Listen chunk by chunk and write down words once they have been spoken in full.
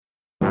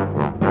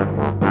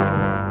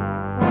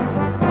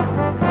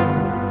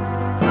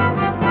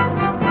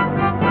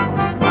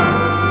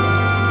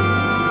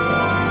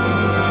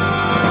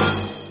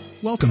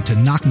welcome to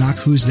Knock Knock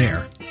Who's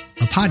There,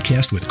 a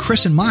podcast with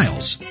Chris and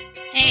Miles.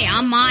 Hey,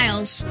 I'm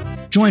Miles.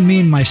 Join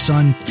me and my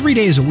son 3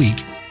 days a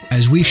week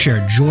as we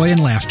share joy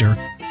and laughter,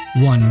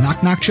 one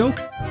knock-knock joke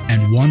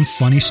and one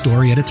funny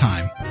story at a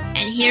time.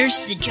 And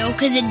here's the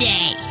joke of the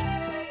day.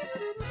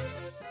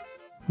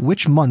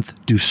 Which month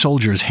do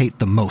soldiers hate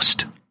the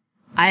most?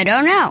 I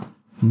don't know.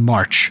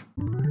 March.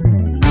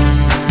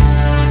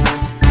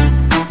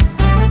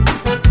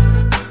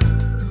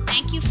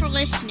 Thank you for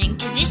listening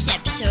to this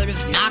episode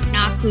of Knock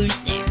Knock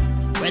Who's There,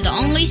 where the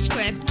only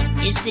script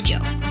is the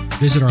joke.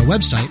 Visit our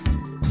website,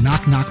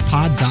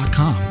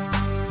 knockknockpod.com,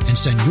 and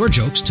send your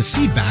jokes to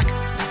feedback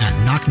at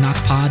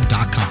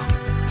knockknockpod.com.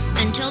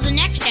 Until the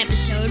next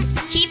episode,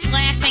 keep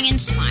laughing and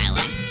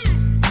smiling.